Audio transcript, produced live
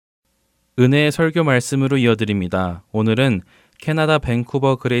은혜의 설교 말씀으로 이어드립니다. 오늘은 캐나다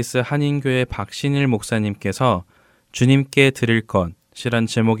밴쿠버 그레이스 한인교회 박신일 목사님께서 주님께 드릴 것이란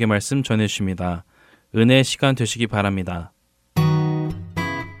제목의 말씀 전해주십니다. 은혜의 시간 되시기 바랍니다.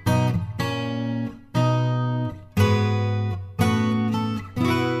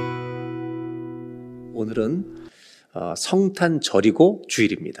 오늘은 성탄절이고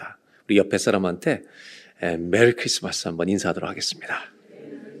주일입니다. 우리 옆에 사람한테 메리 크리스마스 한번 인사하도록 하겠습니다.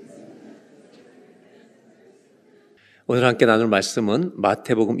 오늘 함께 나눌 말씀은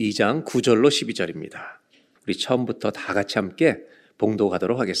마태복음 2장 9절로 12절입니다. 우리 처음부터 다 같이 함께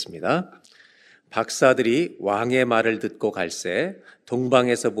봉독하도록 하겠습니다. 박사들이 왕의 말을 듣고 갈새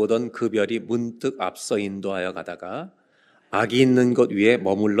동방에서 보던 그 별이 문득 앞서 인도하여 가다가 아기 있는 곳 위에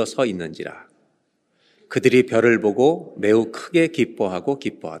머물러 서 있는지라. 그들이 별을 보고 매우 크게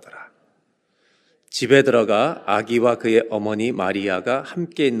기뻐하더라. 집에 들어가 아기와 그의 어머니 마리아가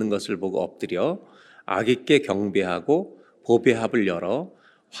함께 있는 것을 보고 엎드려 아기께 경배하고 보배합을 열어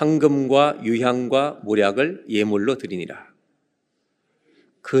황금과 유향과 몰약을 예물로 드리니라.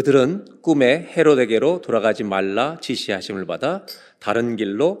 그들은 꿈에 헤로데게로 돌아가지 말라 지시하심을 받아 다른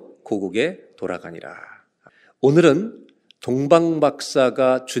길로 고국에 돌아가니라. 오늘은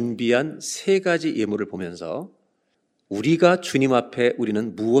동방박사가 준비한 세 가지 예물을 보면서 우리가 주님 앞에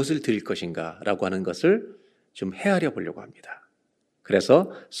우리는 무엇을 드릴 것인가 라고 하는 것을 좀 헤아려 보려고 합니다.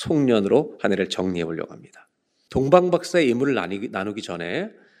 그래서 송년으로 한 해를 정리해 보려고 합니다. 동방박사의 예물을 나누기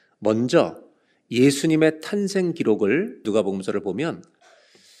전에 먼저 예수님의 탄생 기록을 누가복음서를 보면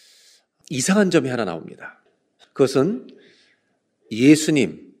이상한 점이 하나 나옵니다. 그것은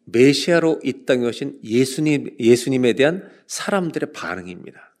예수님, 메시아로 이 땅에 오신 예수님에 대한 사람들의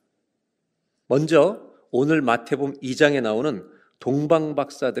반응입니다. 먼저 오늘 마태복음 2장에 나오는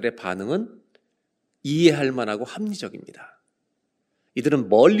동방박사들의 반응은 이해할 만하고 합리적입니다. 이들은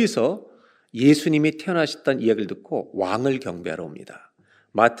멀리서 예수님이 태어나셨다는 이야기를 듣고 왕을 경배하러 옵니다.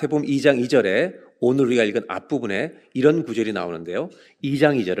 마태복음 2장 2절에 오늘 우리가 읽은 앞부분에 이런 구절이 나오는데요.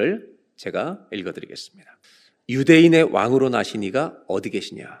 2장 2절을 제가 읽어드리겠습니다. 유대인의 왕으로 나신 이가 어디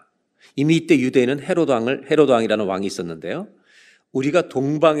계시냐? 이미 이때 유대인은 헤롯 왕이라는 왕이 있었는데요. 우리가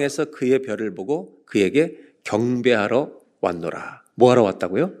동방에서 그의 별을 보고 그에게 경배하러 왔노라. 뭐 하러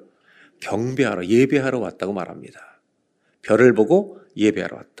왔다고요? 경배하러, 예배하러 왔다고 말합니다. 별을 보고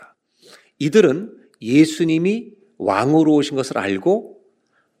예배하러 왔다. 이들은 예수님이 왕으로 오신 것을 알고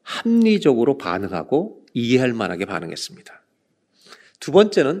합리적으로 반응하고 이해할 만하게 반응했습니다. 두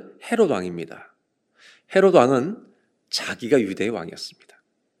번째는 헤롯 왕입니다. 헤롯 왕은 자기가 유대의 왕이었습니다.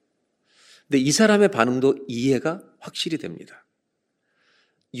 근데 이 사람의 반응도 이해가 확실히 됩니다.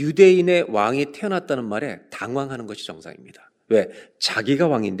 유대인의 왕이 태어났다는 말에 당황하는 것이 정상입니다. 왜? 자기가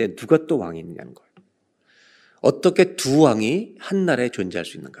왕인데 누가 또 왕이 있느냐는 거예요. 어떻게 두 왕이 한 나라에 존재할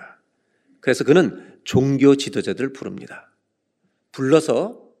수 있는가? 그래서 그는 종교 지도자들을 부릅니다.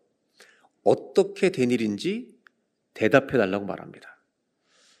 불러서 어떻게 된 일인지 대답해 달라고 말합니다.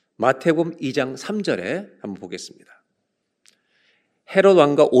 마태복음 2장 3절에 한번 보겠습니다. 헤롯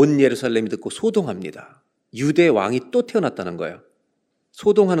왕과 온 예루살렘이 듣고 소동합니다. 유대 왕이 또 태어났다는 거예요.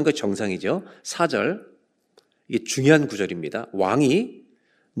 소동하는 것 정상이죠. 4절, 이게 중요한 구절입니다. 왕이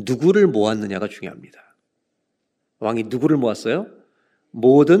누구를 모았느냐가 중요합니다. 왕이 누구를 모았어요?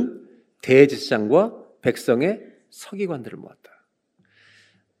 모든 대제사장과 백성의 서기관들을 모았다.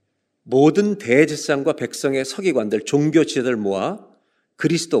 모든 대제사장과 백성의 서기관들, 종교 지도자들을 모아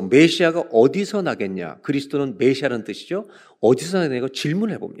그리스도, 메시아가 어디서 나겠냐? 그리스도는 메시아라는 뜻이죠. 어디서 나겠냐고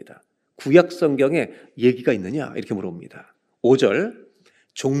질문을 해봅니다. 구약 성경에 얘기가 있느냐? 이렇게 물어봅니다. 5절,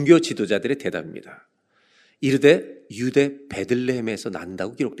 종교 지도자들의 대답입니다. 이르되 유대 베들레헴에서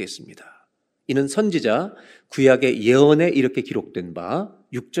난다고 기록되어 있습니다. 이는 선지자 구약의 예언에 이렇게 기록된 바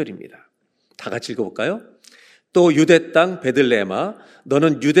 6절입니다. 다 같이 읽어볼까요? 또 유대 땅 베들레헴아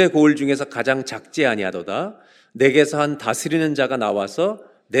너는 유대 고을 중에서 가장 작지 아니하도다. 내게서 한 다스리는 자가 나와서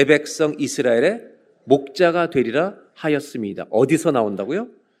내 백성 이스라엘의 목자가 되리라 하였습니다. 어디서 나온다고요?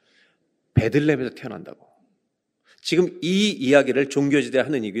 베들레헴에서 태어난다고. 지금 이 이야기를 종교지대에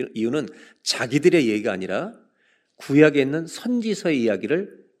하는 이유는 자기들의 얘기가 아니라 구약에 있는 선지서의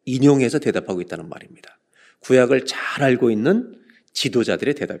이야기를 인용해서 대답하고 있다는 말입니다. 구약을 잘 알고 있는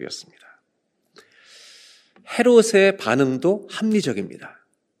지도자들의 대답이었습니다. 헤롯의 반응도 합리적입니다.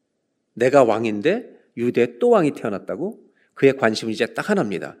 내가 왕인데 유대에 또 왕이 태어났다고? 그의 관심은 이제 딱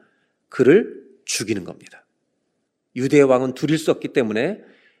하나입니다. 그를 죽이는 겁니다. 유대의 왕은 둘일 수 없기 때문에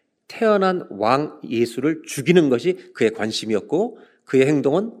태어난 왕 예수를 죽이는 것이 그의 관심이었고 그의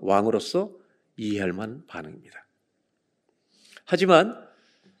행동은 왕으로서 이해할 만한 반응입니다. 하지만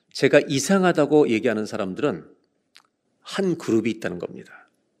제가 이상하다고 얘기하는 사람들은 한 그룹이 있다는 겁니다.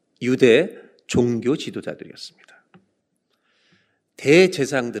 유대 종교 지도자들이었습니다.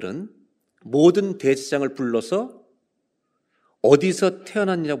 대제사장들은 모든 대제사장을 불러서 어디서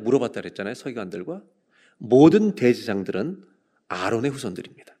태어났냐고 물어봤다 그랬잖아요. 서기관들과. 모든 대제사장들은 아론의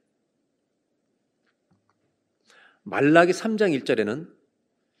후손들입니다. 말라기 3장 1절에는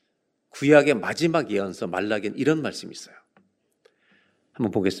구약의 마지막 예언서 말라기엔 이런 말씀이 있어요.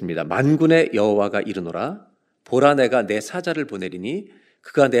 한번 보겠습니다. 만군의 여호와가 이르노라 보라 내가 내 사자를 보내리니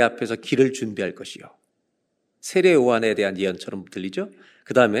그가 내 앞에서 길을 준비할 것이요. 세례 요한에 대한 예언처럼 들리죠?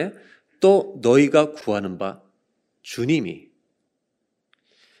 그 다음에 또 너희가 구하는 바 주님이,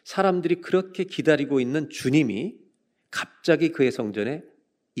 사람들이 그렇게 기다리고 있는 주님이 갑자기 그의 성전에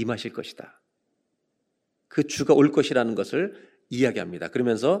임하실 것이다. 그 주가 올 것이라는 것을 이야기합니다.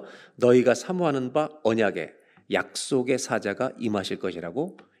 그러면서 너희가 사모하는 바 언약의 약속의 사자가 임하실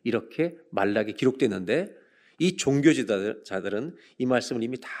것이라고 이렇게 말라기 기록되는데, 이 종교 지도자들은 이 말씀을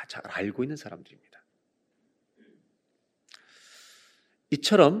이미 다 잘 알고 있는 사람들입니다.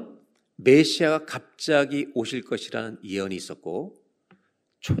 이처럼 메시아가 갑자기 오실 것이라는 예언이 있었고,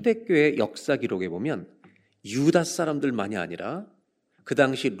 초대교회 역사 기록에 보면 유다 사람들만이 아니라 그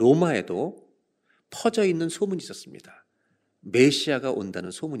당시 로마에도 퍼져 있는 소문이 있었습니다. 메시아가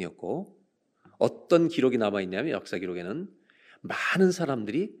온다는 소문이었고, 어떤 기록이 남아있냐면 역사 기록에는 많은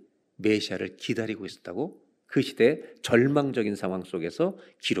사람들이 메시아를 기다리고 있었다고 그 시대 절망적인 상황 속에서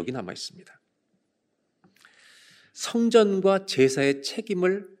기록이 남아있습니다. 성전과 제사의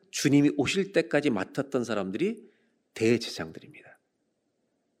책임을 주님이 오실 때까지 맡았던 사람들이 대제사장들입니다.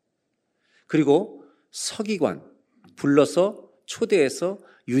 그리고 서기관 불러서 초대해서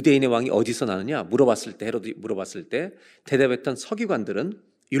유대인의 왕이 어디서 나느냐 물어봤을 때, 헤로드 물어봤을 때 대답했던 서기관들은,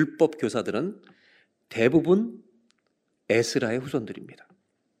 율법 교사들은 대부분 에스라의 후손들입니다.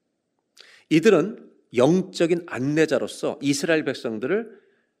 이들은 영적인 안내자로서 이스라엘 백성들을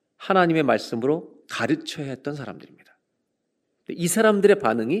하나님의 말씀으로 가르쳐야 했던 사람들입니다. 이 사람들의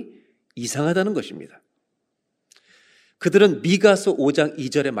반응이 이상하다는 것입니다. 그들은 미가서 5장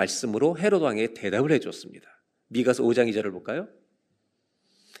 2절의 말씀으로 헤로드 왕에게 대답을 해줬습니다. 미가서 5장 2절을 볼까요?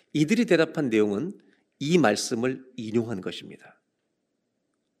 이들이 대답한 내용은 이 말씀을 인용한 것입니다.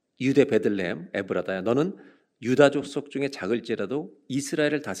 유대 베들레헴 에브라다야, 너는 유다족 속 중에 작을지라도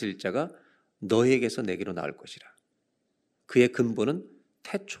이스라엘을 다스릴 자가 너에게서 내게로 나올 것이라. 그의 근본은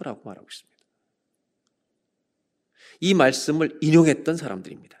태초라고 말하고 있습니다. 이 말씀을 인용했던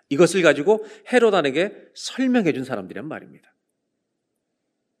사람들입니다. 이것을 가지고 헤로단에게 설명해 준 사람들이란 말입니다.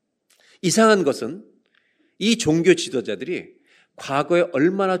 이상한 것은 이 종교 지도자들이 과거에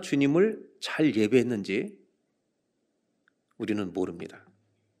얼마나 주님을 잘 예배했는지 우리는 모릅니다.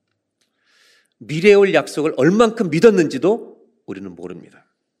 미래에 올 약속을 얼만큼 믿었는지도 우리는 모릅니다.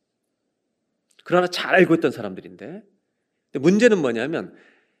 그러나 잘 알고 있던 사람들인데, 문제는 뭐냐면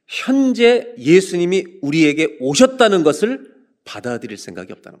현재 예수님이 우리에게 오셨다는 것을 받아들일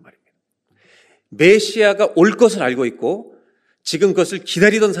생각이 없다는 말입니다. 메시아가 올 것을 알고 있고 지금 그것을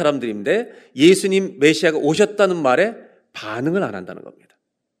기다리던 사람들인데 예수님 메시아가 오셨다는 말에 반응을 안 한다는 겁니다.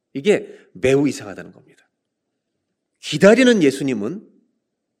 이게 매우 이상하다는 겁니다. 기다리는 예수님은,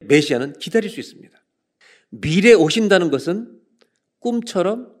 메시아는 기다릴 수 있습니다. 미래에 오신다는 것은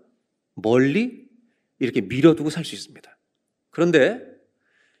꿈처럼 멀리 이렇게 미뤄두고 살 수 있습니다. 그런데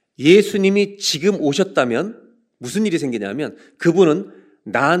예수님이 지금 오셨다면 무슨 일이 생기냐면 그분은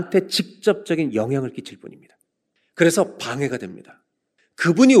나한테 직접적인 영향을 끼칠 분입니다. 그래서 방해가 됩니다.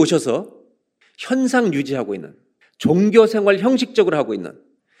 그분이 오셔서 현상 유지하고 있는, 종교 생활 형식적으로 하고 있는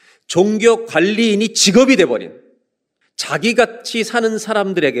종교 관리인이 직업이 돼버린 자기같이 사는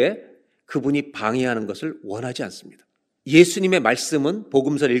사람들에게 그분이 방해하는 것을 원하지 않습니다. 예수님의 말씀은,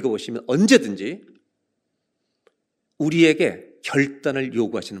 복음서를 읽어보시면 언제든지 우리에게 결단을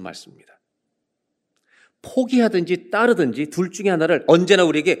요구하시는 말씀입니다. 포기하든지 따르든지 둘 중에 하나를 언제나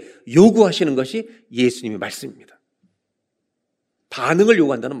우리에게 요구하시는 것이 예수님의 말씀입니다. 반응을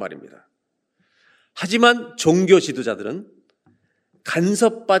요구한다는 말입니다. 하지만 종교 지도자들은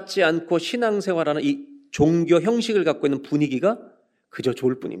간섭받지 않고 신앙생활하는 이 종교 형식을 갖고 있는 분위기가 그저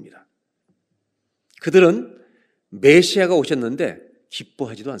좋을 뿐입니다. 그들은 메시아가 오셨는데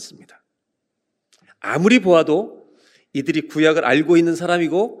기뻐하지도 않습니다. 아무리 보아도 이들이 구약을 알고 있는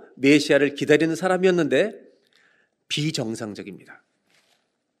사람이고 메시아를 기다리는 사람이었는데 비정상적입니다.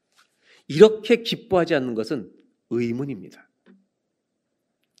 이렇게 기뻐하지 않는 것은 의문입니다.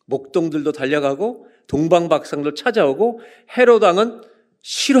 목동들도 달려가고 동방박사들도 찾아오고 헤로드 왕은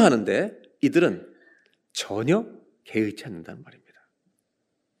싫어하는데 이들은 전혀 개의치 않는다는 말입니다.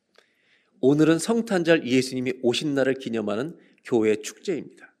 오늘은 성탄절 예수님이 오신 날을 기념하는 교회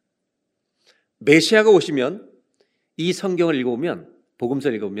축제입니다. 메시아가 오시면 이 성경을 읽어보면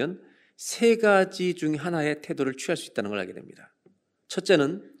복음서를 읽어보면 세 가지 중 하나의 태도를 취할 수 있다는 걸 알게 됩니다.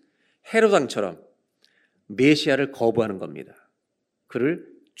 첫째는 헤롯 왕처럼 메시아를 거부하는 겁니다. 그를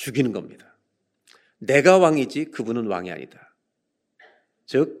죽이는 겁니다. 내가 왕이지 그분은 왕이 아니다.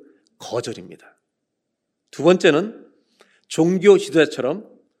 즉 거절입니다. 두 번째는 종교 지도자처럼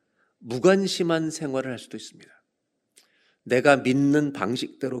무관심한 생활을 할 수도 있습니다. 내가 믿는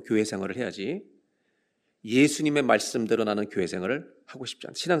방식대로 교회 생활을 해야지 예수님의 말씀대로 나는 교회 생활을 하고 싶지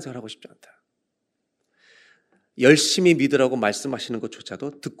않다. 신앙생활을 하고 싶지 않다. 열심히 믿으라고 말씀하시는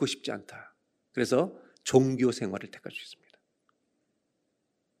것조차도 듣고 싶지 않다. 그래서 종교 생활을 택할 수 있습니다.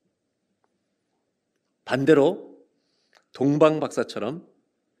 반대로 동방 박사처럼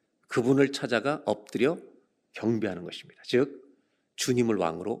그분을 찾아가 엎드려 경배하는 것입니다. 즉 주님을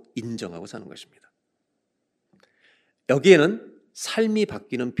왕으로 인정하고 사는 것입니다. 여기에는 삶이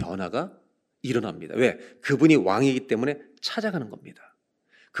바뀌는 변화가 일어납니다. 왜? 그분이 왕이기 때문에 찾아가는 겁니다.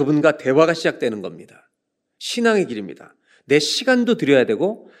 그분과 대화가 시작되는 겁니다. 신앙의 길입니다. 내 시간도 드려야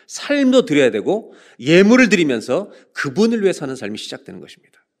되고 삶도 드려야 되고 예물을 드리면서 그분을 위해 사는 삶이 시작되는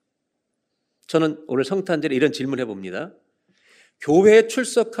것입니다. 저는 오늘 성탄절에 이런 질문을 해봅니다. 교회에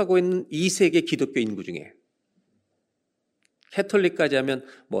출석하고 있는 2세계 기독교 인구 중에 캐톨릭까지 하면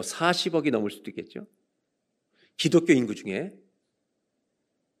 40억이 넘을 수도 있겠죠. 기독교 인구 중에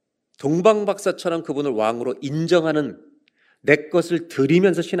동방박사처럼 그분을 왕으로 인정하는 내 것을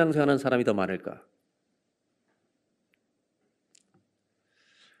드리면서 신앙생활하는 사람이 더 많을까?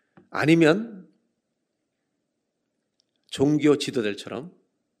 아니면 종교 지도자들처럼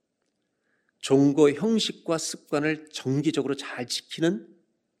종교 형식과 습관을 정기적으로 잘 지키는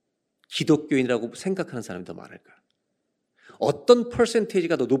기독교인이라고 생각하는 사람이 더 많을까? 어떤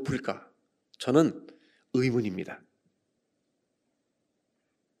퍼센테이지가 더 높을까? 저는 의문입니다.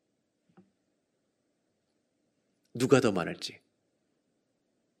 누가 더 많을지.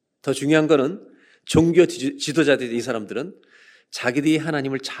 더 중요한 거는 종교 지도자들, 이 사람들은 자기들이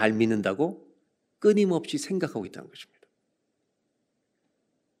하나님을 잘 믿는다고 끊임없이 생각하고 있다는 것입니다.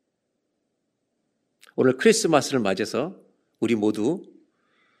 오늘 크리스마스를 맞이해서 우리 모두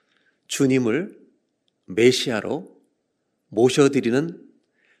주님을 메시아로 모셔드리는,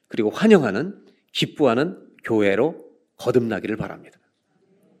 그리고 환영하는, 기뻐하는 교회로 거듭나기를 바랍니다.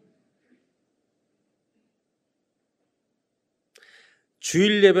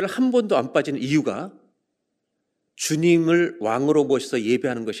 주일 예배를 한 번도 안 빠지는 이유가 주님을 왕으로 모셔서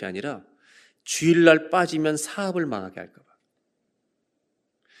예배하는 것이 아니라 주일날 빠지면 사업을 망하게 할까 봐,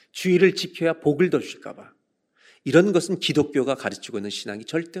 주일을 지켜야 복을 더 주실까 봐, 이런 것은 기독교가 가르치고 있는 신앙이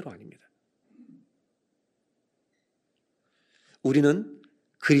절대로 아닙니다. 우리는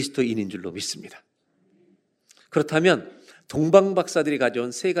그리스도인인 줄로 믿습니다. 그렇다면 동방박사들이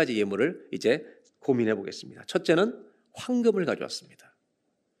가져온 세 가지 예물을 이제 고민해 보겠습니다. 첫째는 황금을 가져왔습니다.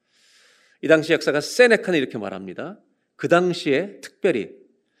 이 당시 역사가 세네카는 이렇게 말합니다. 그 당시에 특별히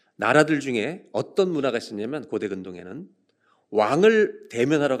나라들 중에 어떤 문화가 있었냐면, 고대 근동에는 왕을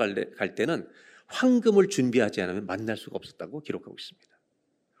대면하러 갈 때는 황금을 준비하지 않으면 만날 수가 없었다고 기록하고 있습니다.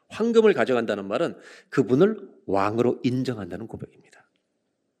 황금을 가져간다는 말은 그분을 왕으로 인정한다는 고백입니다.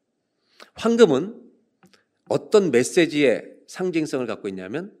 황금은 어떤 메시지의 상징성을 갖고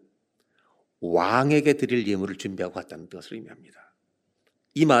있냐면 왕에게 드릴 예물을 준비하고 갔다는 것을 의미합니다.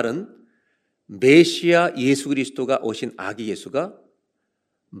 이 말은 메시아 예수 그리스도가 오신 아기 예수가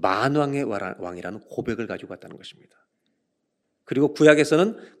만왕의 왕이라는 고백을 가지고 갔다는 것입니다. 그리고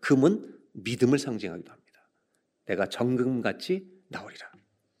구약에서는 금은 믿음을 상징하기도 합니다. 내가 정금같이 나오리라.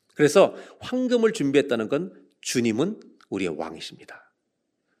 그래서 황금을 준비했다는 건 주님은 우리의 왕이십니다.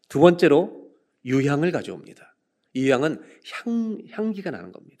 두 번째로 유향을 가져옵니다. 이 유향은 향기가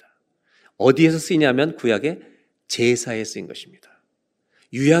나는 겁니다. 어디에서 쓰이냐면 구약의 제사에 쓰인 것입니다.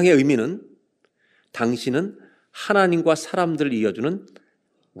 유향의 의미는 당신은 하나님과 사람들을 이어주는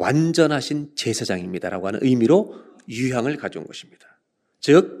완전하신 제사장입니다라고 하는 의미로 유향을 가져온 것입니다.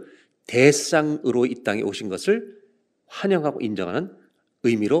 즉 대상으로 이 땅에 오신 것을 환영하고 인정하는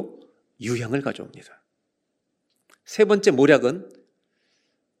의미로 유향을 가져옵니다. 세 번째 모략은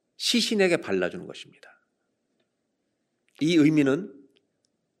시신에게 발라주는 것입니다. 이 의미는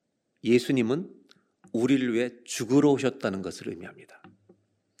예수님은 우리를 위해 죽으러 오셨다는 것을 의미합니다.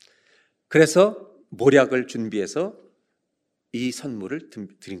 그래서 모략을 준비해서 이 선물을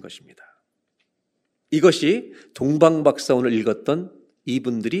드린 것입니다. 이것이 동방박사 오늘 읽었던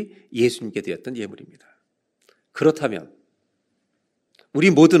이분들이 예수님께 드렸던 예물입니다. 그렇다면 우리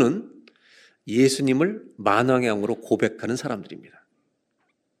모두는 예수님을 만왕의 왕으로 고백하는 사람들입니다.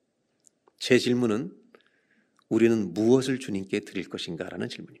 제 질문은 우리는 무엇을 주님께 드릴 것인가 라는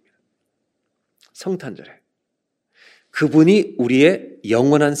질문입니다. 성탄절에 그분이 우리의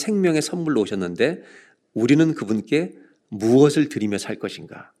영원한 생명의 선물로 오셨는데 우리는 그분께 무엇을 드리며 살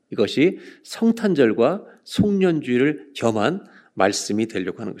것인가? 이것이 성탄절과 송년주의를 겸한 말씀이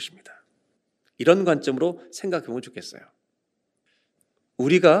되려고 하는 것입니다. 이런 관점으로 생각해 보면 좋겠어요.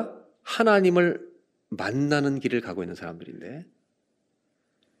 우리가 하나님을 만나는 길을 가고 있는 사람들인데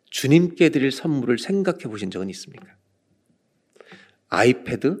주님께 드릴 선물을 생각해 보신 적은 있습니까?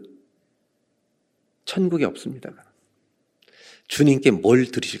 아이패드? 천국에 없습니다. 주님께 뭘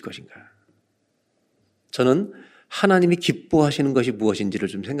드리실 것인가? 저는 하나님이 기뻐하시는 것이 무엇인지를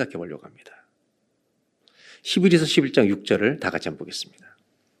좀 생각해 보려고 합니다. 히브리서 11장 6절을 다 같이 한번 보겠습니다.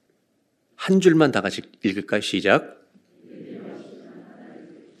 한 줄만 다 같이 읽을까요? 시작.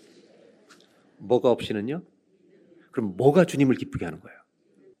 뭐가 없이는요? 그럼 뭐가 주님을 기쁘게 하는 거예요?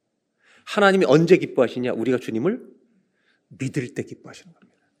 하나님이 언제 기뻐하시냐? 우리가 주님을 믿을 때 기뻐하시는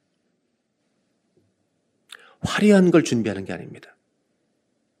겁니다. 화려한 걸 준비하는 게 아닙니다.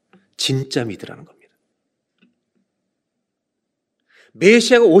 진짜 믿으라는 겁니다.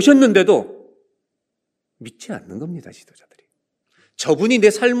 메시아가 오셨는데도 믿지 않는 겁니다, 지도자들이. 저분이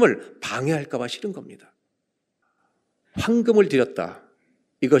내 삶을 방해할까 봐 싫은 겁니다. 황금을 드렸다.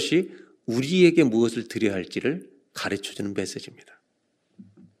 이것이 우리에게 무엇을 드려야 할지를 가르쳐주는 메시지입니다.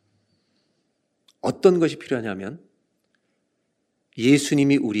 어떤 것이 필요하냐면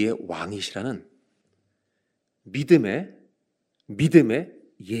예수님이 우리의 왕이시라는 믿음의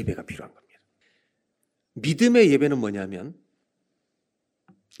예배가 필요한 겁니다. 믿음의 예배는 뭐냐면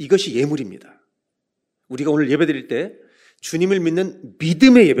이것이 예물입니다. 우리가 오늘 예배 드릴 때 주님을 믿는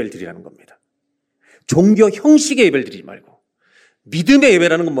믿음의 예배를 드리라는 겁니다. 종교 형식의 예배를 드리지 말고 믿음의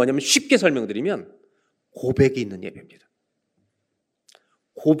예배라는 건 뭐냐면 쉽게 설명드리면 고백이 있는 예배입니다.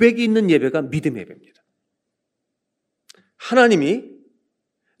 고백이 있는 예배가 믿음의 예배입니다. 하나님이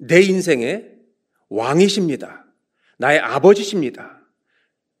내 인생의 왕이십니다. 나의 아버지십니다.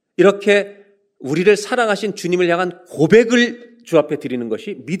 이렇게 우리를 사랑하신 주님을 향한 고백을 주 앞에 드리는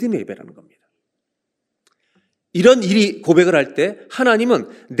것이 믿음의 예배라는 겁니다. 이런 일이 고백을 할 때 하나님은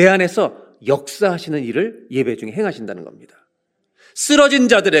내 안에서 역사하시는 일을 예배 중에 행하신다는 겁니다. 쓰러진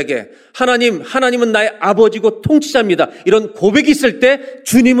자들에게 하나님은 나의 아버지고 통치자입니다. 이런 고백이 있을 때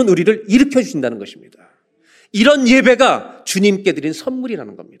주님은 우리를 일으켜 주신다는 것입니다. 이런 예배가 주님께 드린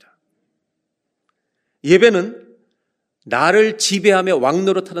선물이라는 겁니다. 예배는 나를 지배하며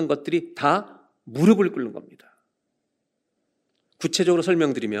왕노릇하는 것들이 다 무릎을 꿇는 겁니다. 구체적으로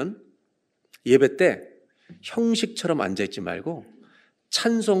설명드리면 예배 때 형식처럼 앉아있지 말고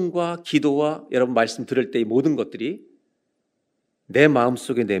찬송과 기도와 여러분 말씀 들을 때 이 모든 것들이 내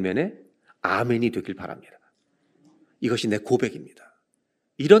마음속의 내면에 아멘이 되길 바랍니다. 이것이 내 고백입니다.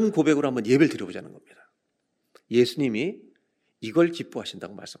 이런 고백으로 한번 예배를 드려보자는 겁니다. 예수님이 이걸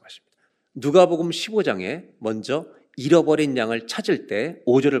기뻐하신다고 말씀하십니다. 누가복음 15장에 먼저 잃어버린 양을 찾을 때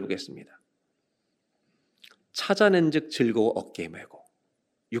 5절을 보겠습니다. 찾아낸 즉 즐거워 어깨에 메고.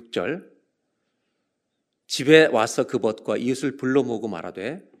 6절 집에 와서 그 벗과 이웃을 불러 모으고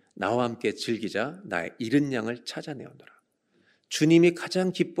말하되 나와 함께 즐기자 나의 잃은 양을 찾아내오노라. 주님이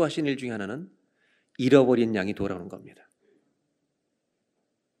가장 기뻐하신 일 중에 하나는 잃어버린 양이 돌아오는 겁니다.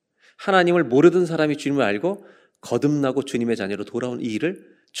 하나님을 모르던 사람이 주님을 알고 거듭나고 주님의 자녀로 돌아온 이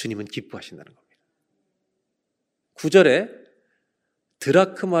일을 주님은 기뻐하신다는 겁니다. 9절에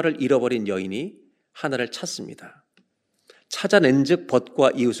드라크마를 잃어버린 여인이 하나를 찾습니다. 찾아낸 즉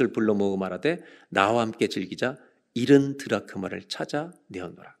벗과 이웃을 불러 모으고 말하되 나와 함께 즐기자 잃은 드라크마를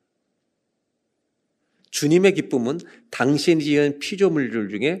찾아내었노라. 주님의 기쁨은 당신이 지은 피조물들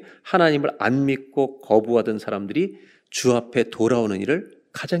중에 하나님을 안 믿고 거부하던 사람들이 주 앞에 돌아오는 일을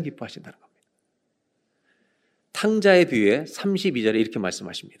가장 기뻐하신다는 겁니다. 탕자의 비유에 32절에 이렇게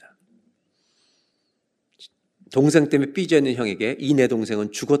말씀하십니다. 동생 때문에 삐져있는 형에게 이 내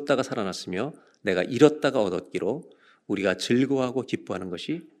동생은 죽었다가 살아났으며 내가 잃었다가 얻었기로 우리가 즐거워하고 기뻐하는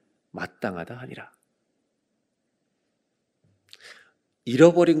것이 마땅하다 하니라.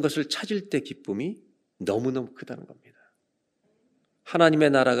 잃어버린 것을 찾을 때 기쁨이 너무너무 크다는 겁니다. 하나님의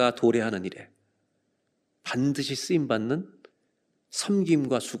나라가 도래하는 일에 반드시 쓰임받는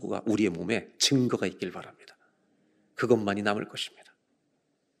섬김과 수고가 우리의 몸에 증거가 있길 바랍니다. 그것만이 남을 것입니다.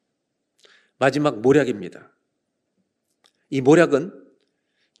 마지막 모략입니다. 이 모략은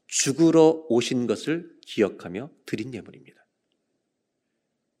죽으러 오신 것을 기억하며 드린 예물입니다.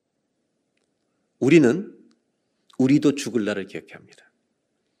 우리도 죽을 날을 기억해야 합니다.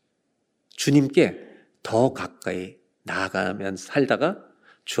 주님께 더 가까이 나아가면 살다가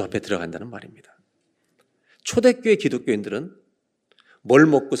주 앞에 들어간다는 말입니다. 초대교회 기독교인들은 뭘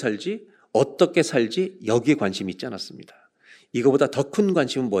먹고 살지, 어떻게 살지 여기에 관심이 있지 않았습니다. 이거보다 더 큰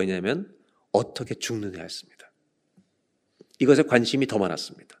관심은 뭐냐면 어떻게 죽느냐였습니다. 이것에 관심이 더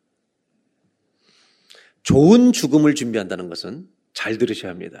많았습니다. 좋은 죽음을 준비한다는 것은, 잘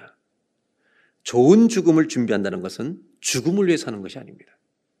들으셔야 합니다. 좋은 죽음을 준비한다는 것은 죽음을 위해 사는 것이 아닙니다.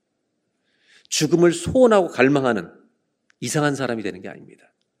 죽음을 소원하고 갈망하는 이상한 사람이 되는 게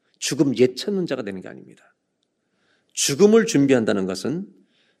아닙니다. 죽음 예측하는 자가 되는 게 아닙니다. 죽음을 준비한다는 것은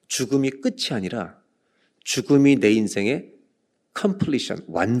죽음이 끝이 아니라 죽음이 내 인생의 completion,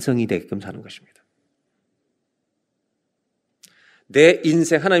 완성이 되게끔 사는 것입니다. 내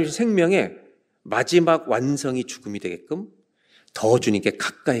인생, 하나님의 생명의 마지막 완성이 죽음이 되게끔 더 주님께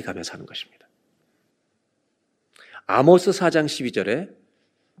가까이 가며 사는 것입니다. 아모스 4장 12절에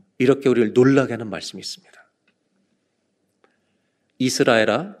이렇게 우리를 놀라게 하는 말씀이 있습니다.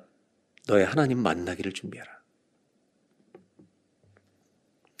 이스라엘아, 너의 하나님 만나기를 준비하라.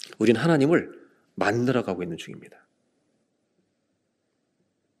 우린 하나님을 만나러 가고 있는 중입니다.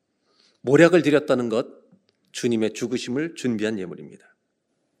 모략을 드렸다는 것, 주님의 죽으심을 준비한 예물입니다.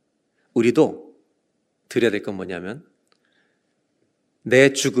 우리도 드려야 될 건 뭐냐면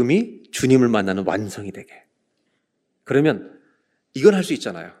내 죽음이 주님을 만나는 완성이 되게. 그러면 이건 할 수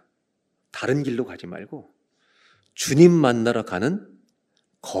있잖아요. 다른 길로 가지 말고 주님 만나러 가는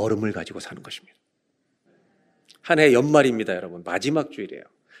걸음을 가지고 사는 것입니다. 한 해 연말입니다, 여러분. 마지막 주일이에요.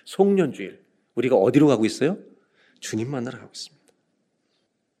 송년주일. 우리가 어디로 가고 있어요? 주님 만나러 가고 있습니다.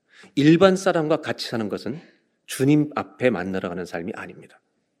 일반 사람과 같이 사는 것은 주님 앞에 만나러 가는 삶이 아닙니다.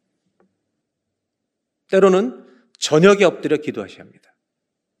 때로는 저녁에 엎드려 기도하셔야 합니다.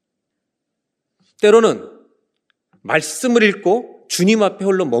 때로는 말씀을 읽고 주님 앞에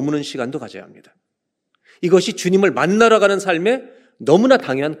홀로 머무는 시간도 가져야 합니다. 이것이 주님을 만나러 가는 삶의 너무나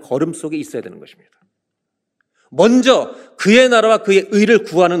당연한 걸음 속에 있어야 되는 것입니다. 먼저 그의 나라와 그의 의를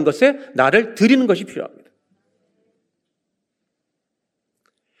구하는 것에 나를 드리는 것이 필요합니다.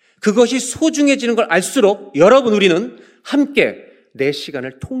 그것이 소중해지는 걸 알수록 여러분, 우리는 함께 내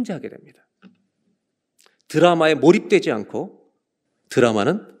시간을 통제하게 됩니다. 드라마에 몰입되지 않고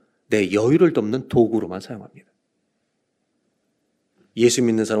드라마는 내 여유를 돕는 도구로만 사용합니다. 예수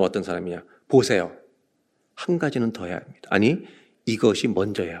믿는 사람은 어떤 사람이냐? 보세요. 한 가지는 더 해야 합니다. 아니, 이것이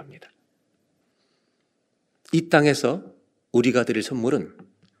먼저 해야 합니다. 이 땅에서 우리가 드릴 선물은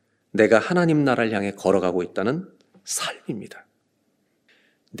내가 하나님 나라를 향해 걸어가고 있다는 삶입니다.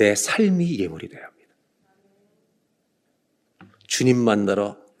 내 삶이 예물이 되어야 합니다. 주님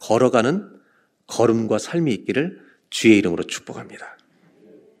만나러 걸어가는 걸음과 삶이 있기를 주의 이름으로 축복합니다.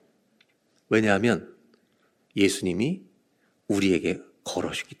 왜냐하면 예수님이 우리에게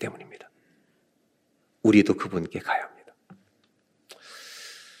걸어주기 때문입니다. 우리도 그분께 가야 합니다.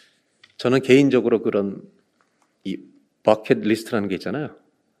 저는 개인적으로 그런 이 버킷 리스트라는 게 있잖아요.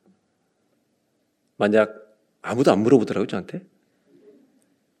 만약 아무도 안 물어보더라고요, 저한테.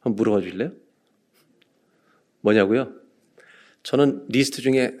 한번 물어봐 주실래요? 뭐냐고요? 저는 리스트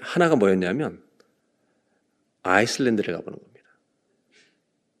중에 하나가 뭐였냐면 아이슬란드를 가보는 겁니다.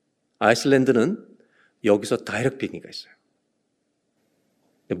 아이슬란드는 여기서 다이렉트 비행기가 있어요.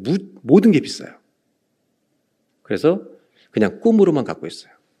 모든 게 비싸요. 그래서 그냥 꿈으로만 갖고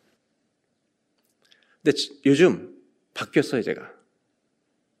있어요. 근데 요즘 바뀌었어요, 제가.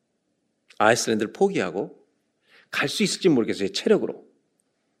 아이슬란드를 포기하고 갈 수 있을지 모르겠어요, 제 체력으로.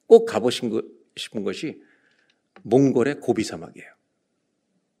 꼭 가보고 싶은 것이 몽골의 고비 사막이에요.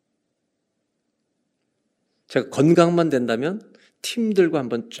 제가 건강만 된다면 팀들과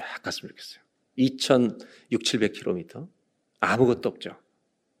한번 쫙 갔으면 좋겠어요. 2,600-700km. 아무것도 없죠.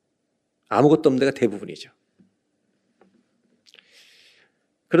 아무것도 없는 데가 대부분이죠.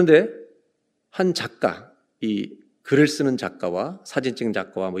 그런데 한 작가, 이 글을 쓰는 작가와 사진 찍는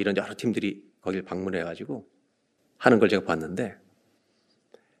작가와 뭐 이런 여러 팀들이 거기를 방문해가지고 하는 걸 제가 봤는데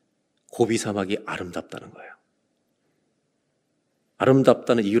고비 사막이 아름답다는 거예요.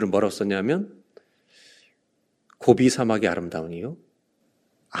 아름답다는 이유를 뭐라고 썼냐면 고비 사막이 아름다운 이유,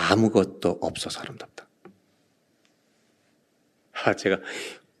 아무것도 없어서 아름답다. 제가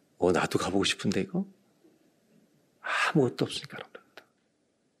나도 가보고 싶은데 이거 아무것도 없으니까 아름답다.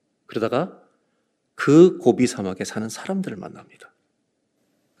 그러다가 그 고비 사막에 사는 사람들을 만납니다.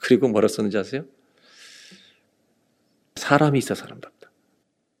 그리고 뭐라고 썼는지 아세요? 사람이 있어서 아름답다.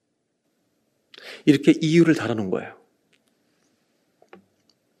 이렇게 이유를 달아놓은 거예요.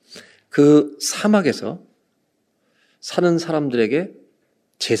 그 사막에서 사는 사람들에게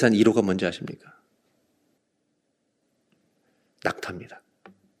재산 1호가 뭔지 아십니까? 낙타입니다.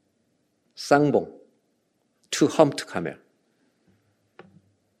 쌍봉, 투 험트 카멜.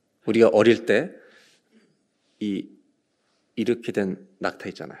 우리가 어릴 때 이렇게 된 낙타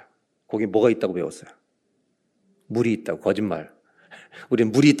있잖아요. 거기 뭐가 있다고 배웠어요? 물이 있다고. 거짓말.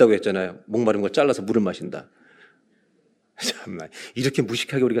 우리는 물이 있다고 했잖아요. 목마른 거 잘라서 물을 마신다. 참나, 이렇게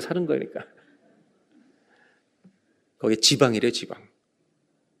무식하게 우리가 사는 거니까. 거기에 지방이래, 지방.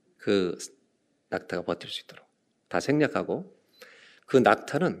 그 낙타가 버틸 수 있도록 다 생략하고, 그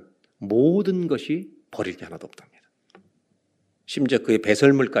낙타는 모든 것이 버릴 게 하나도 없답니다. 심지어 그의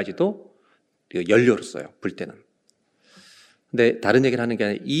배설물까지도 연료로 써요, 불 때는. 근데 다른 얘기를 하는 게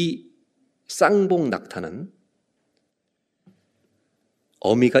아니라 이 쌍봉 낙타는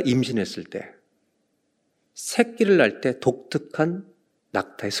어미가 임신했을 때 새끼를 낳을 때 독특한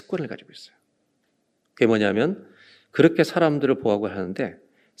낙타의 습관을 가지고 있어요. 그게 뭐냐면 그렇게 사람들을 보호하고 하는데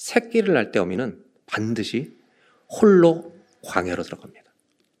새끼를 낳을 때 어미는 반드시 홀로 광야로 들어갑니다.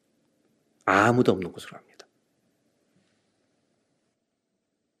 아무도 없는 곳으로 갑니다.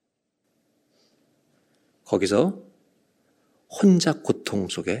 거기서 혼자 고통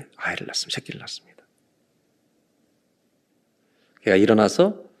속에 아이를 낳습니다. 새끼를 낳습니다. 걔가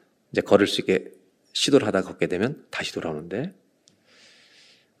일어나서 이제 걸을 수 있게 시도를 하다가 걷게 되면 다시 돌아오는데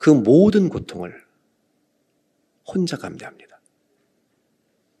그 모든 고통을 혼자 감내합니다.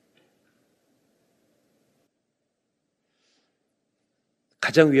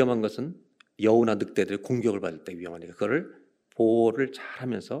 가장 위험한 것은 여우나 늑대들 공격을 받을 때 위험하니까 그거를 보호를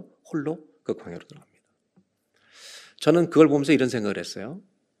잘하면서 홀로 그 광야로 들어갑니다. 저는 그걸 보면서 이런 생각을 했어요.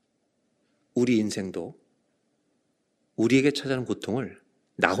 우리 인생도 우리에게 찾아오는 고통을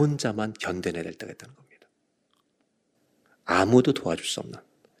나 혼자만 견뎌내야 될 때가 있다는 겁니다. 아무도 도와줄 수 없는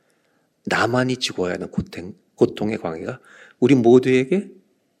나만이 지고야 하는 고통의 광야가 우리 모두에게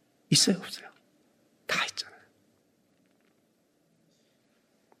있어요, 없어요? 다 있잖아요.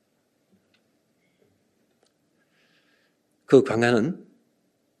 그 광야는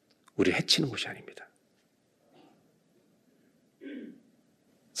우리를 해치는 곳이 아닙니다.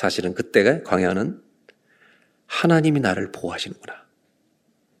 사실은 그때가 광야는 하나님이 나를 보호하시는구나.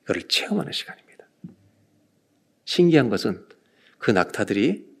 그걸 체험하는 시간입니다. 신기한 것은 그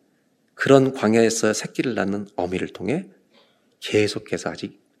낙타들이 그런 광야에서 새끼를 낳는 어미를 통해 계속해서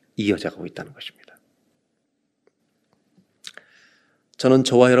아직 이어져가고 있다는 것입니다. 저는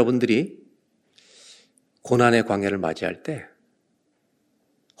저와 여러분들이 고난의 광야를 맞이할 때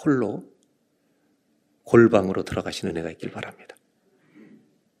홀로 골방으로 들어가시는 은혜가 있길 바랍니다.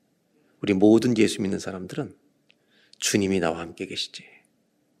 우리 모든 예수 믿는 사람들은 주님이 나와 함께 계시지.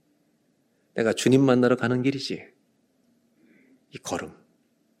 내가 주님 만나러 가는 길이지. 이 걸음,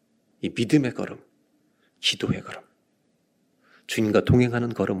 이 믿음의 걸음, 기도의 걸음, 주님과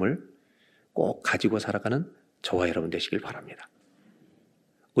동행하는 걸음을 꼭 가지고 살아가는 저와 여러분 되시길 바랍니다.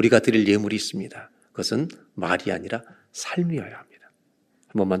 우리가 드릴 예물이 있습니다. 그것은 말이 아니라 삶이어야 합니다.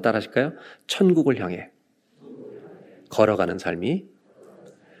 한 번만 따라 하실까요? 천국을 향해 걸어가는 삶이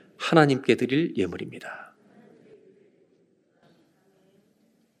하나님께 드릴 예물입니다.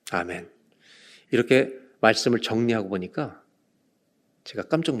 아멘. 이렇게 말씀을 정리하고 보니까 제가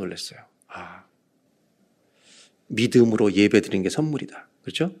깜짝 놀랐어요. 믿음으로 예배드리는 게 선물이다.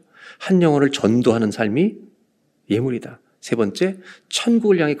 그렇죠? 한 영혼을 전도하는 삶이 예물이다. 세 번째,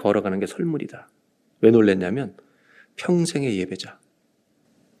 천국을 향해 걸어가는 게 선물이다. 왜 놀랐냐면 평생의 예배자,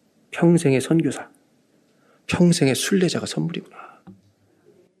 평생의 선교사, 평생의 순례자가 선물이구나.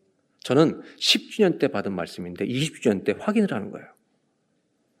 저는 10주년 때 받은 말씀인데 20주년 때 확인을 하는 거예요.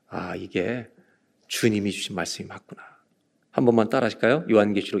 이게 주님이 주신 말씀이 맞구나. 한 번만 따라 하실까요?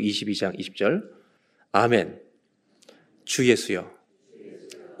 요한계시록 22장 20절. 아멘. 주 예수여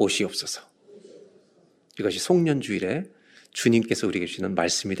오시옵소서. 이것이 송년주일에 주님께서 우리에게 주시는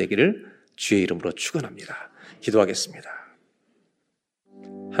말씀이 되기를 주의 이름으로 축원합니다. 기도하겠습니다.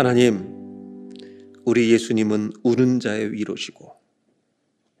 하나님, 우리 예수님은 우는 자의 위로시고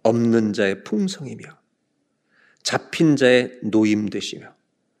없는 자의 풍성이며 잡힌 자의 노임 되시며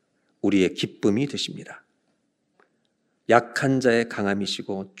우리의 기쁨이 되십니다. 약한 자의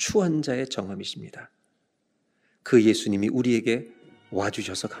강함이시고 추한 자의 정함이십니다. 그 예수님이 우리에게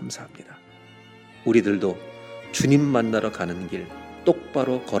와주셔서 감사합니다. 우리들도 주님 만나러 가는 길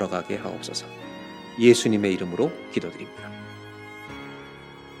똑바로 걸어가게 하옵소서. 예수님의 이름으로 기도드립니다.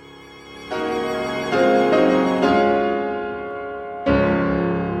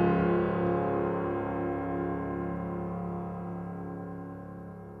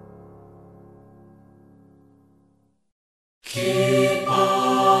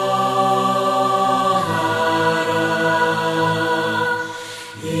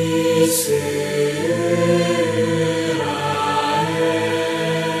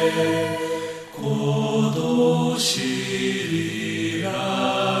 이스라엘 고도시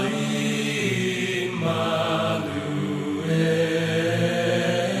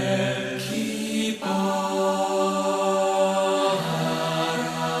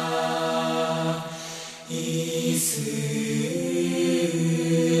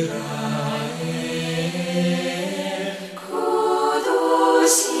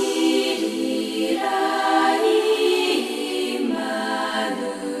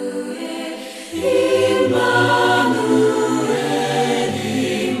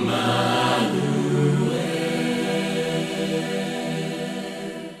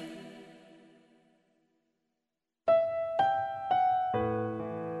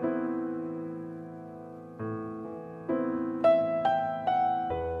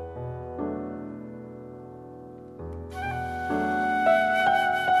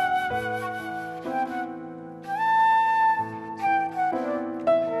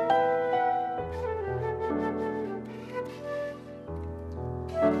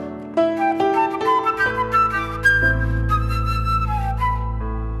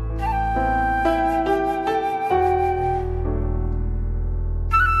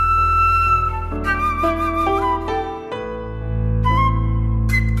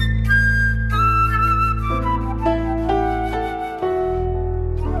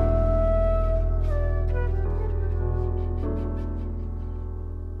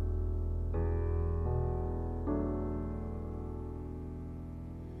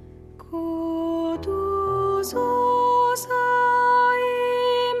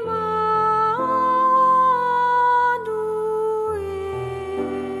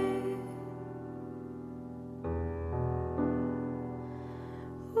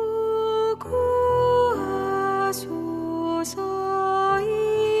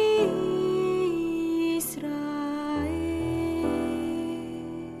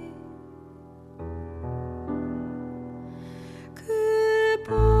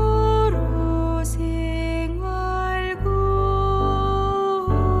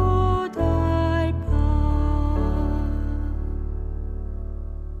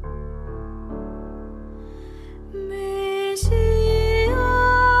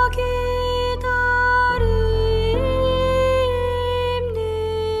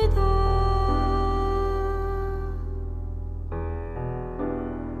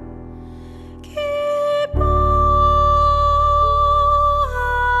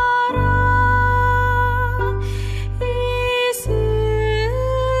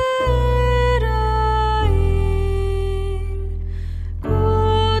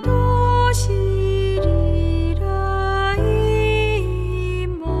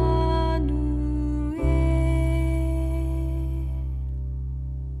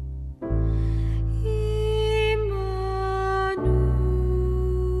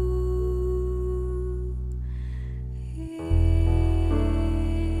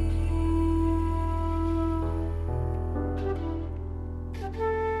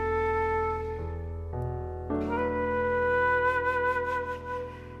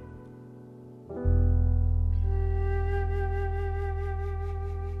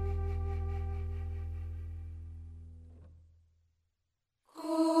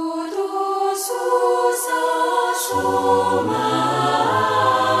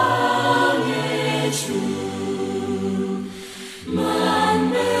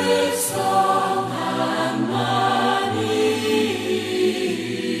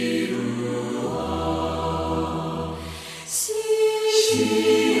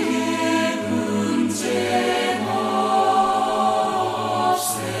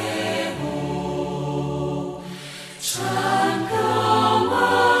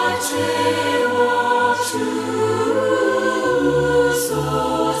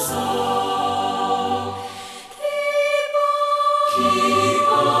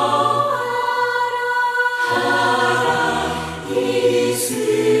기뻐하라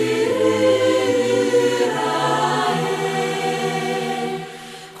이스라엘